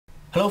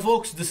Hello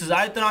folks, this is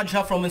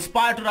Jha from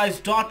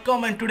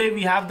inspiredtorise.com and today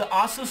we have the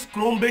ASUS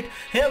Chromebit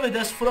here with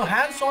us for a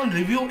hands-on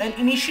review and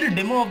initial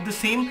demo of the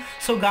same.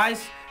 So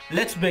guys,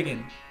 let's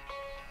begin.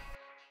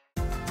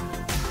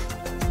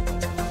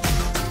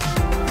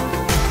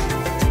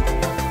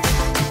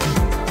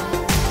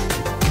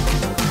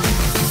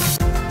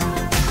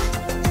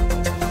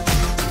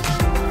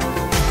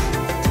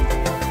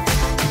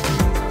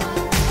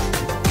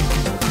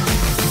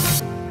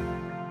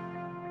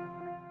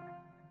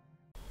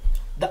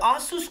 The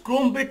ASUS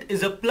Chromebit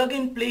is a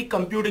plug-and-play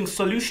computing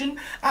solution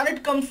and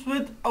it comes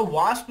with a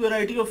vast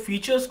variety of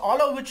features,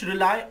 all of which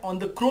rely on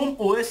the Chrome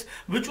OS,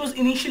 which was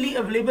initially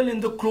available in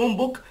the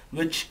Chromebook,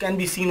 which can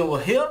be seen over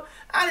here,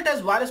 and it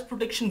has virus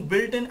protection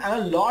built in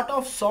and a lot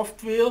of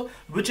software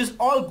which is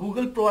all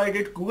Google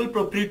provided, Google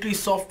proprietary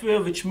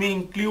software, which may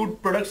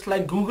include products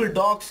like Google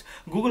Docs,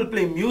 Google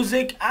Play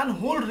Music, and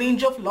whole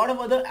range of lot of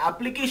other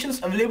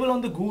applications available on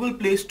the Google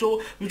Play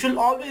Store, which will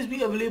always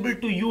be available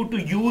to you to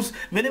use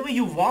whenever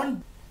you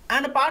want.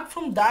 And apart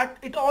from that,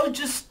 it all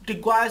just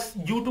requires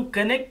you to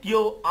connect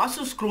your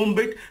ASUS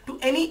Chromebit to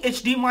any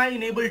HDMI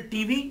enabled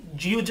TV.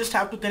 You just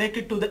have to connect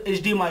it to the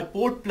HDMI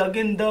port, plug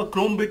in the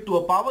Chromebit to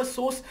a power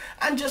source,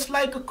 and just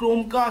like a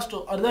Chromecast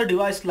or other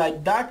device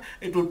like that,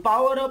 it will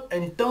power up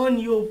and turn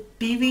your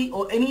TV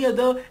or any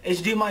other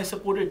HDMI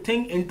supported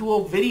thing into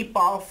a very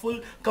powerful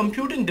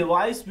computing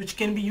device which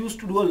can be used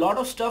to do a lot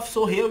of stuff.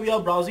 So here we are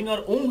browsing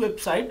our own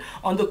website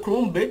on the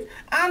Chromebit,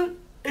 and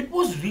it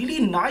was really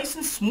nice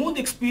and smooth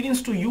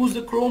experience to use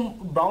the Chrome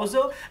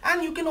browser,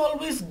 and you can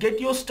always get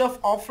your stuff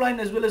offline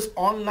as well as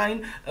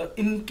online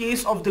in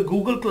case of the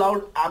Google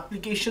Cloud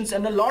applications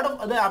and a lot of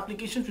other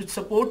applications which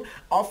support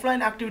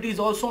offline activities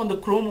also on the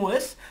Chrome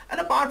OS.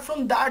 And apart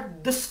from that,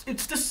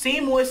 it's the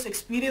same OS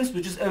experience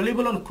which is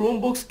available on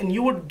Chromebooks, and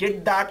you would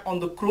get that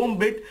on the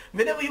Chromebit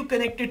whenever you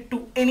connect it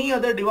to any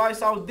other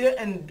device out there,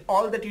 and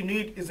all that you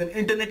need is an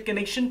internet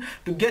connection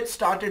to get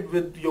started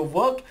with your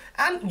work.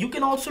 And you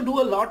can also do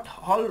a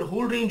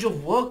whole range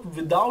of work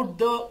without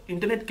the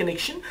internet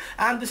connection.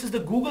 And this is the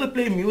Google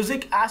Play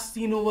Music as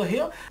seen over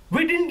here.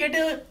 We didn't get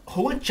a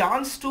whole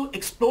chance to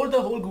explore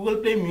the whole Google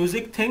Play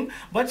Music thing,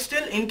 but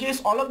still, in case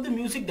all of the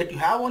music that you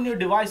have on your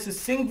device is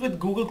synced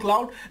with Google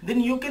Cloud, then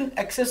you can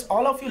access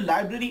all of your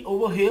library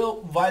over here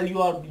while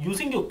you are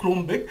using your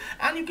Chromebit,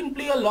 and you can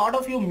play a lot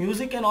of your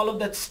music and all of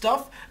that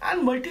stuff.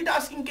 And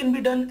multitasking can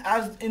be done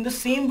as in the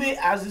same way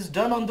as is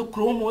done on the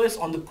Chrome OS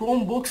on the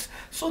Chromebooks.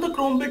 So the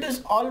Chromebit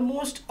is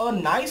almost a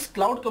nice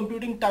cloud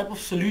computing type of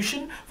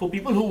solution for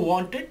people who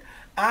want it.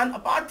 And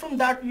apart from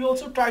that, we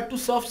also tried to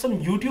surf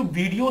some YouTube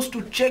videos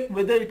to check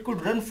whether it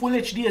could run full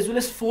HD as well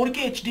as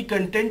 4K HD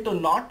content or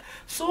not.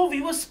 So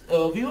we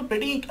were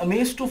pretty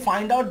amazed to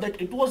find out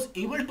that it was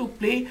able to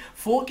play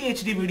 4K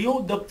HD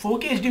video. The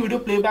 4K HD video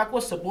playback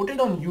was supported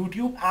on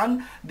YouTube,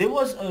 and there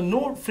was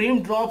no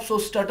frame drops or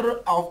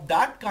stutter of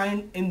that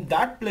kind in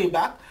that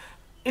playback.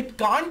 It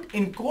can't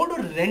encode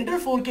or render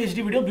 4K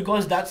HD video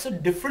because that's a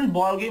different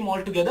ball game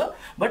altogether.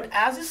 But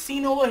as is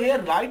seen over here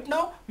right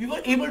now, we were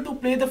able to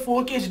play the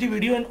 4K HD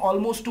video in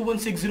almost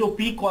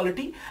 2160p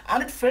quality,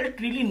 and it felt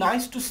really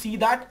nice to see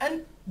that.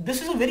 And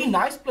this is a very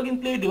nice plug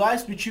and play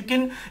device which you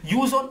can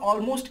use on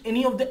almost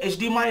any of the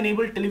HDMI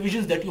enabled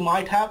televisions that you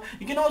might have.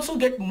 You can also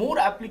get more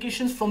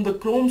applications from the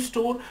Chrome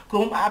Store,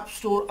 Chrome App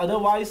Store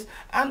otherwise,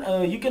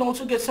 and you can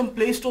also get some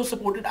Play Store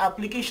supported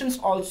applications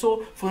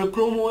also for your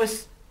Chrome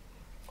OS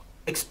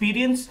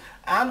experience.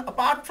 And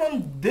apart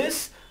from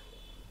this,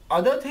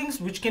 other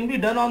things which can be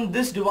done on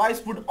this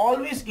device would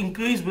always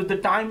increase with the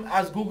time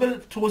as Google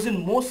throws in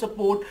more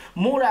support,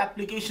 more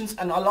applications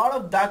and a lot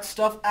of that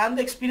stuff, and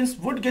the experience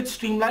would get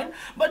streamlined.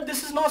 But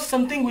this is not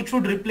something which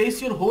would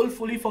replace your whole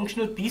fully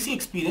functional PC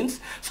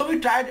experience. So we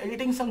tried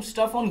editing some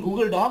stuff on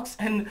Google Docs,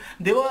 and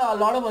there were a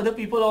lot of other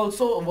people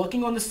also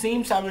working on the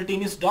same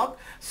simultaneous doc.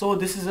 So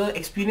this is an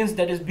experience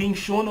that is being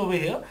shown over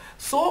here.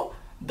 So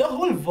the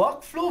whole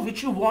workflow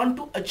which you want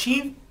to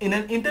achieve in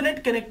an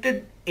internet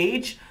connected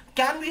age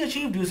can be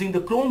achieved using the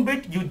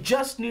Chromebit. You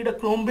just need a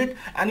Chromebit,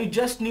 and you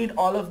just need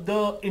all of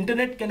the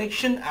internet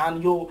connection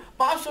and your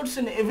passwords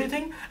and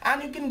everything,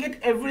 and you can get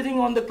everything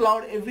on the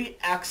cloud, every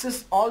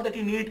access. All that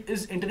you need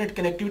is internet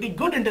connectivity,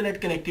 good internet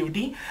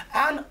connectivity,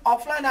 and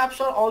offline apps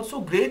are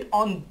also great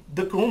on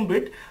the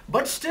Chromebit.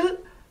 But still,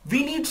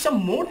 we need some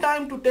more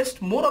time to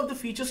test more of the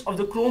features of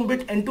the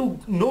Chromebit and to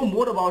know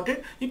more about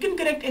it. You can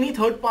connect any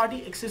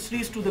third-party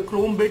accessories to the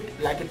Chromebit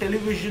like a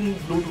television,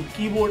 Bluetooth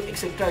keyboard,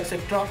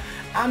 etc.,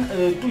 and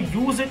to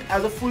use it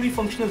as a fully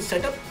functional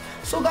setup.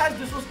 So guys,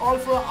 this was all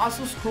for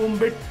ASUS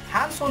Chromebit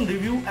hands-on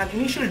review and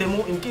initial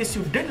demo. In case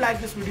you did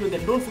like this video,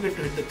 then don't forget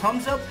to hit the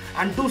thumbs up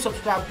and do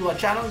subscribe to our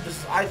channel. This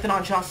is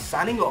Jha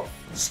signing off.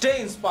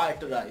 Stay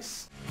inspired to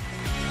rise.